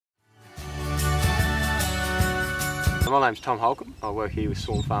My name's THolcombe. I work here with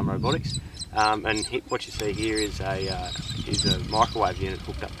Swarm Farm Robotics, and what you see here is a microwave unit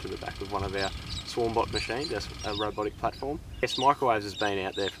hooked up to the back of one of our SwarmBot machines, that's a robotic platform. Yes, microwaves has been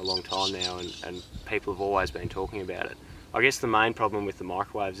out there for a long time now, and people have always been talking about it. I guess the main problem with the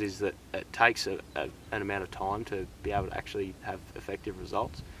microwaves is that it takes an amount of time to be able to actually have effective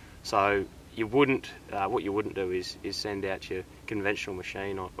results. So what you wouldn't do is send out your conventional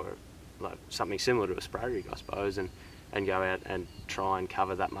machine or like something similar to a spray rig, I suppose, and go out and try and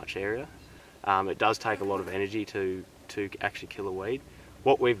cover that much area. It does take a lot of energy to actually kill a weed.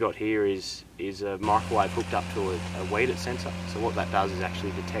 What we've got here is a microwave hooked up to a weed sensor. So what that does is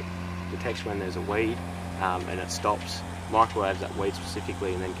actually detects when there's a weed, and it stops, microwaves that weed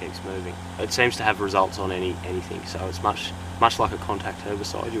specifically, and then keeps moving. It seems to have results on anything. So it's much like a contact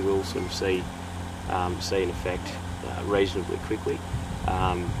herbicide. You will sort of see an effect reasonably quickly,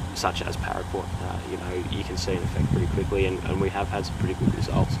 such as paraquat. You can see an effect pretty quickly, and we have had some pretty good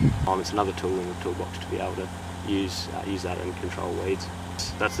results. It's another tool in the toolbox to be able to use that and control weeds.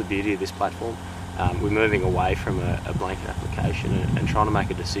 That's the beauty of this platform. We're moving away from a blanket application and trying to make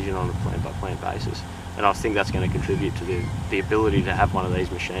a decision on a plant-by-plant basis. And I think that's going to contribute to the ability to have one of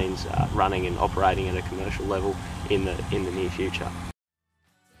these machines running and operating at a commercial level in the near future.